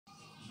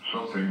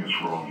Something is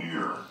wrong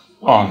here.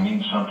 What do you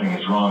mean something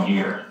is wrong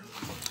here?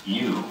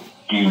 You.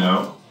 Do you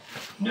know?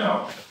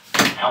 No.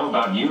 How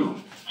about you?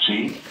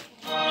 See?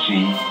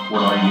 See,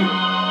 what are you?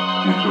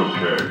 It's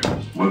okay.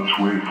 Let's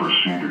wait for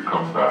C to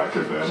come back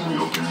and then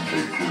we'll do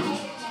take two.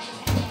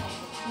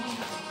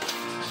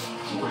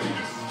 Wait.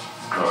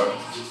 Cut.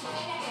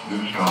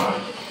 This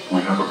time, we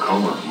have a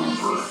color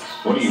blooper.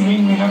 What do you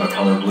mean we have a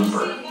color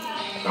blooper?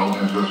 L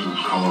has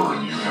S's color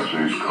and U has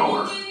A's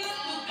color.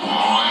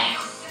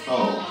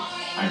 Oh,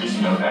 I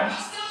didn't know that.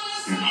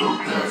 It's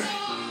okay.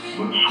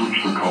 Let's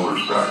switch the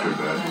colors back and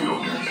then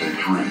we'll do take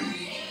three.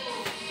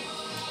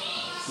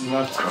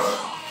 Cut.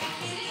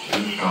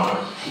 This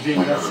time, we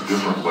have a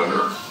different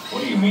letter. What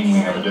do you mean we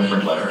have a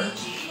different letter?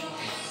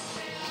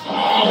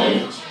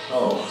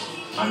 Oh,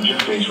 I'm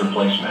just A's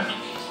replacement.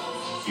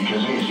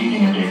 Because A is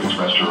eating at David's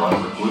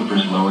restaurant with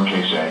bloopers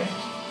lowercase a.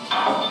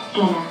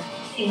 Dinner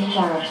is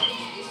served.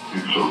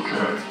 It's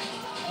okay.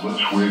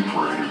 Let's wait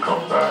for A to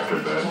come back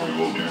and then we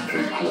will do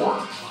take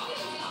four.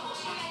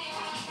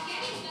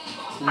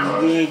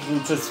 Cut.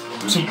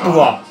 This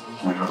time,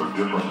 we have a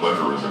different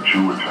letter in the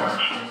Chua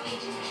text.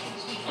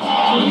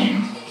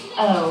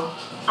 Oh,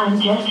 I'm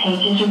just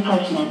H's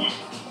replacement.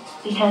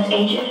 Because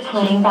H is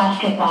playing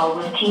basketball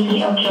with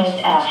TVO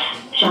Kids F,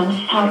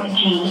 Jumpstart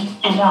G,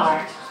 and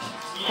R.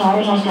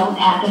 Sorry I don't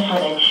have the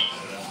footage.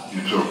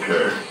 It's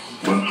okay.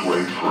 Let's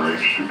wait for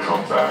H to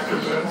come back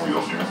and then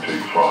we'll do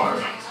take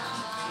five.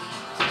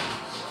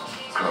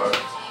 Cut.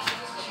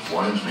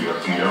 Why is the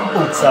FBI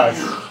out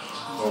here?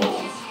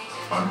 Oh,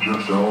 I'm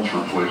just L's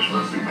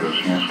replacement because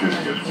he's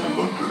getting his new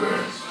look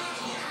today.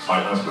 I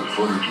have the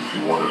footage if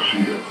you want to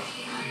see it.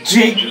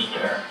 Jake Just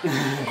there.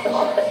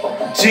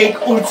 Jake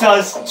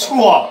Lucas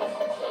Chua.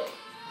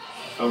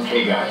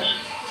 Okay, guys.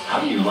 How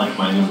do you like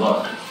my new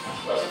look?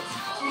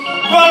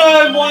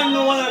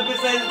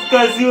 100%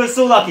 because he was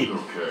so lucky. It's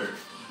okay.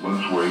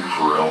 Let's wait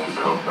for L to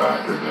come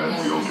back and then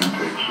we'll do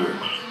take six.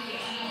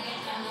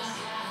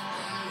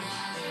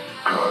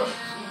 Cut.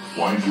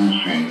 Why do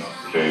C,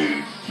 A,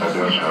 and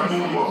S have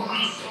new looks?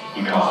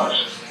 Because.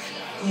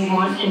 We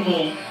want to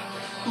be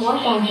more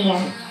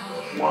fancier.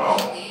 Wow.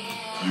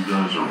 You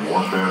guys are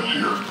more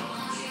fancier.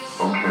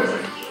 Okay.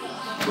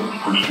 Let's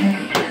proceed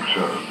to take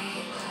seven.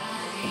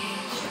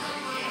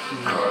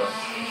 Cut.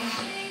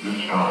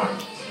 This time,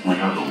 we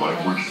have a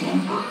language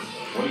blooper.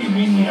 What do you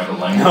mean we have a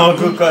language? No,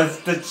 Lucas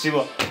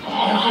Chua.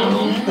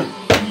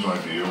 Whose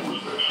idea was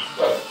this?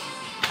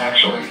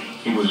 Actually,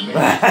 it was me.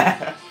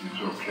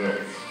 It's okay.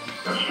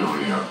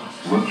 Estonia,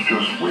 let's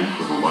just wait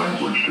for the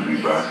language to be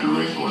back to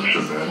English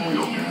and then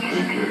we'll do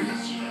take eight.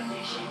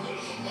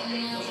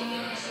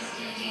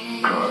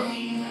 Cut.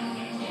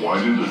 Why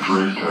did the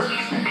Drake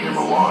text become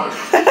alive?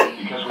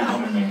 Because we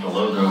want to make the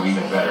logo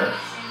even better.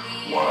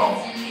 Wow.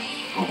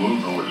 The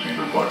logo is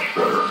even much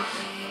better.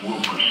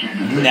 We'll proceed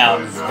to take Now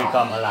that it's now.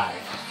 become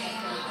alive.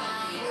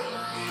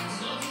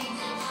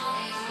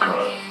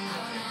 Cut.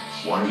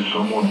 Why is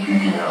someone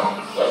peeking out?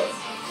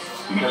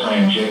 Because I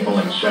am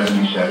J-Bulling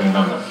 77 and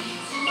I'm the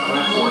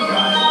clapboard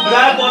guy.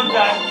 That one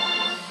guy.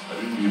 I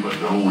didn't even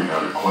know we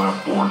had a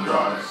clapboard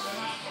guy.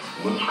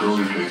 Let's go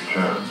to take 10.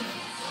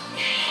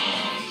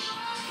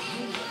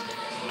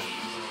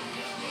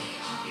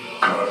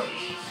 Cut.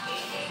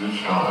 This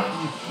time,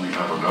 we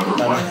have another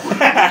language.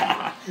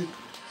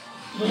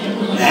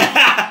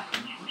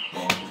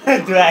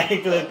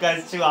 Drake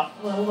Lucas Chua.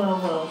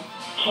 Whoa.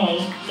 K,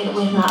 it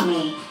was not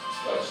me.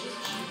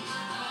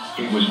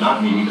 It was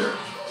not me either.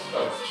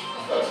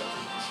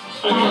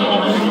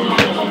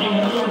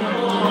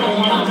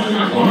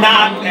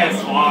 Not this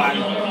one.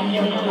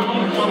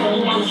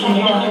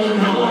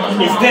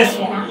 It's this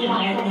one.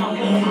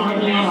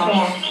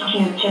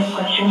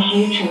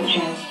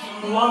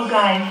 One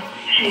guy,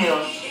 chill.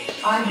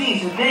 I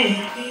did this.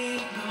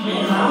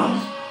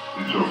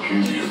 It's okay,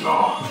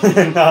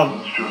 Vietnam. No.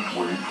 Let's just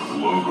wait for the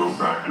logo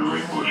back to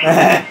English.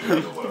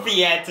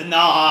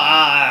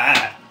 Vietnam.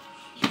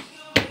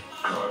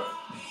 Cut.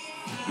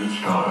 This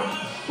time,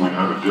 we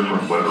have a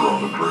different letter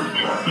on the Drake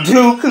text.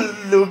 Duke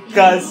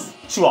Lucas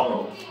Chua.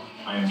 Oh,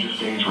 I am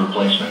just A's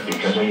replacement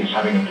because A is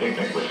having a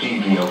picnic with D,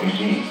 V, O, P,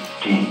 Z,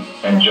 T,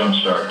 and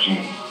Jumpstart G.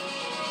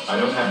 I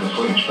don't have the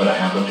footage, but I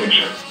have the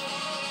picture.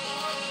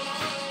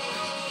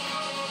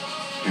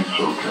 It's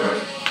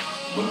okay.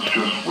 Let's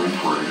just wait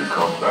for A to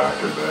come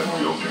back and then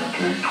we'll do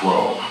take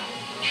 12.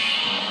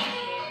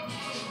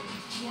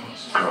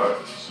 Cut.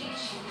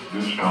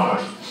 This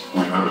time,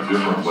 we have a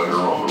different letter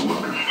on the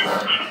Lucas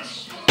text.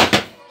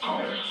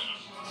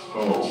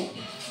 Oh,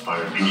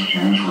 I am just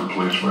U's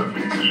replacement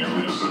because U is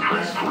at the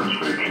train for his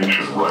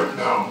vacation right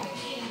now.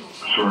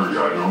 Sorry, I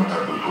don't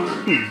have the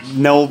footage.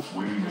 Nope.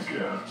 Waiting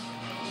again.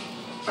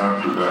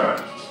 After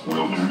that,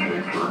 we'll do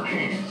take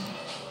 13.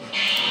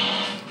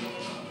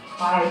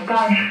 My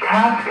gosh,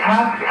 cut.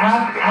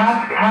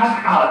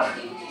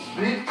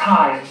 This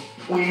time,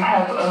 we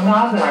have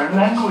another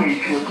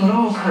language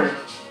blooper.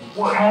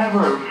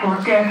 Whatever,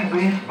 forget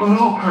this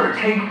blooper,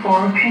 take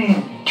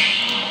 14.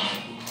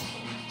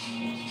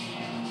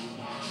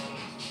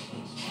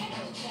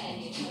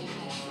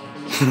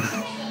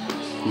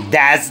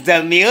 That's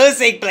the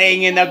music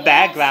playing in the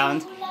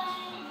background.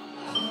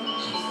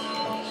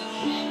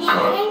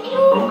 Cut.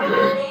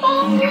 Okay.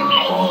 Who's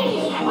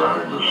responsible for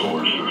adding the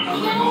solar system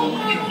in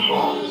Norwegian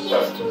song?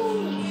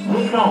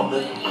 Look now,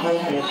 this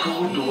planet who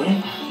would do it,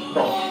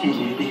 but it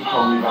is the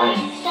Tommy Ryan.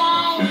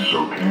 It's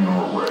okay,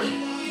 Norway.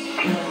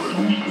 Can you at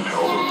least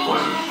tell the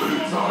planets that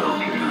it's not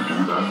okay to do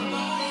that?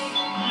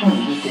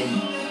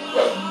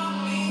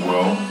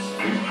 Well,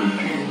 take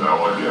 15 now,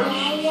 I guess.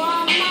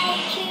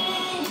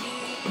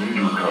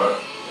 Major Cut.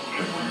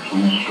 Can we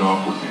please stop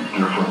with these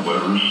different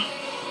letters?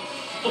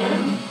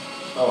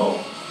 Oh,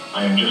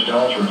 I am just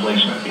Al's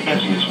replacement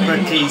because he is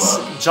making his Please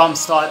club.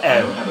 jumpstart I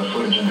don't out. have the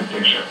footage in the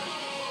picture.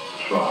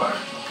 Sigh.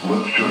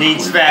 Let's just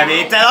Needs wait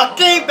very for to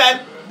keep it.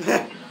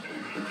 Take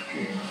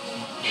 16.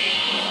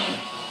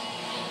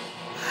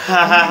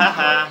 Ha ha ha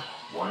ha.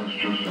 Why is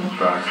just in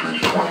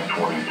factories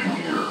 2022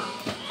 here?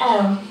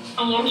 Oh, I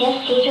am just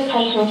Steve's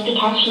replacement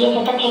because he is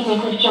at the picnic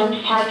with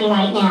Jones Tarby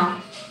right now.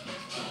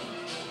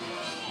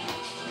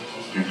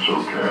 It's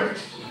okay.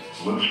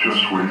 Let's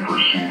just wait for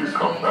C to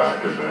come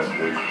back and then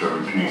take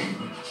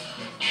 17.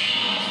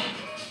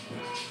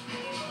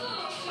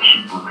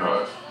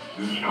 Supercut.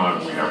 This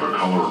time we have a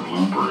color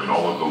blooper in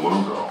all of the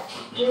logo.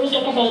 Do we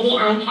get the baby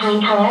Einstein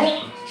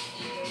colors?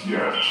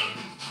 Yes.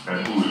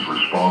 And who is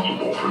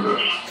responsible for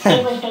this?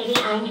 It was baby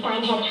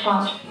Einstein's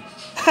fault.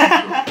 It's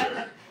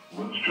okay.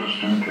 Let's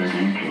just do take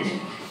 18.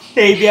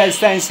 Baby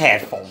Einstein's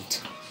head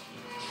fault.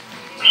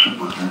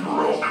 Super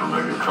duper ultra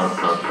mega cut.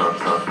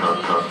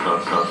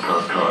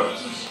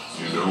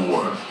 You know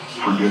what?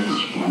 Forget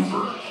this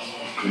blooper.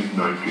 Take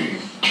 19.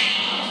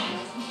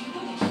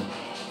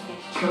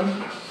 Cut.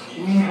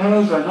 We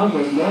have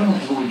another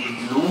language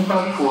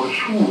blooper for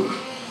sure.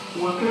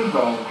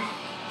 Whatever.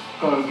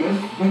 Forget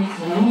this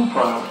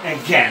blooper.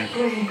 Again.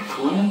 Take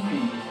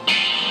 20.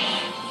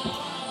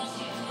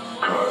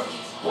 Cut.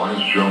 Why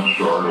is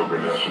Jumpstart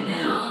Oganescent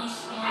here?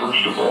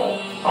 First of all,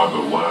 I'm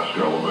the last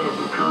element of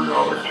the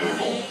periodic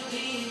table.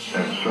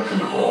 And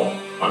second of all,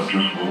 I'm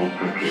just Little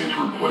Pink A's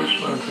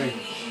replacement. Okay.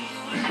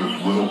 Because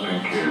Little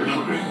Pink A is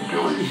with Aiden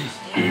Gilly,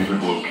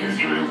 David Loke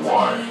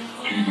JY,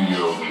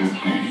 TVO Kid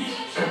D,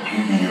 and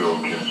TVO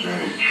Kids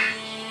H.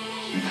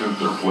 Because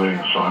they're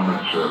playing Simon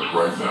Says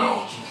right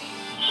now.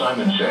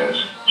 Simon says,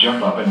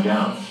 jump up and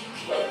down.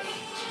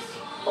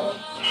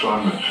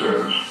 Simon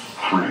Says,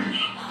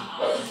 freeze.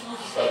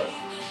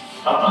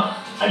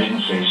 I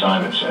didn't say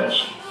Simon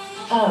says.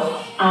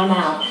 Oh, I'm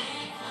out.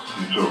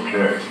 It's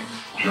okay.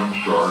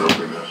 Jumpstart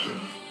Oganescent.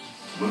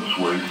 Let's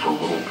wait for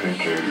Little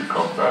Pink A to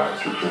come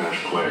back to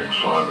finish playing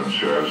Simon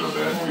Says, and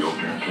then we'll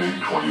do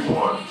take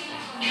 21.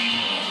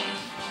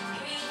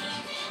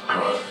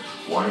 Cut.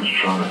 Why is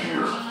Chana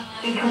here?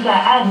 Because I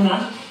Adna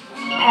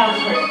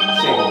helper.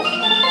 Oh,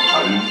 I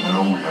didn't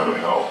know we had a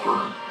helper.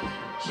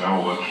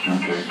 Now let's do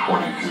take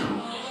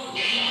 22.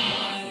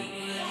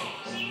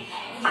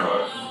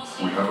 Cut.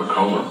 We have a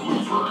color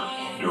blooper.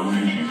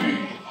 WTV.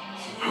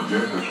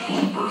 Forget this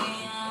blooper.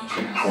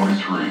 Take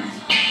 23.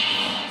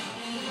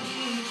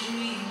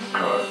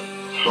 Cut.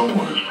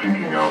 Someone is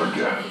peeking out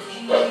again.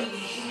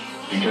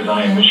 Because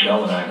I am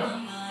Michelle and I'm a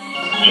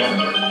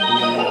janitor.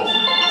 Whoa.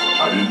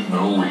 I didn't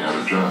know we had a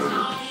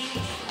janitor.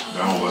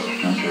 Now let's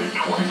do take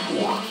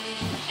 24.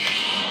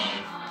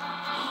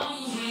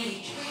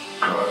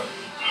 Cut.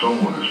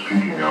 Someone is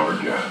peeking out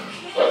again.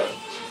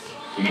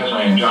 Because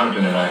I am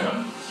Jonathan and I'm a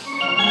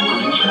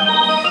producer.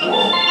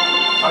 Whoa.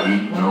 I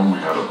didn't know we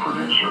had a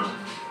producer.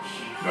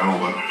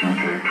 Now let's do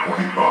take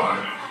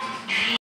 25.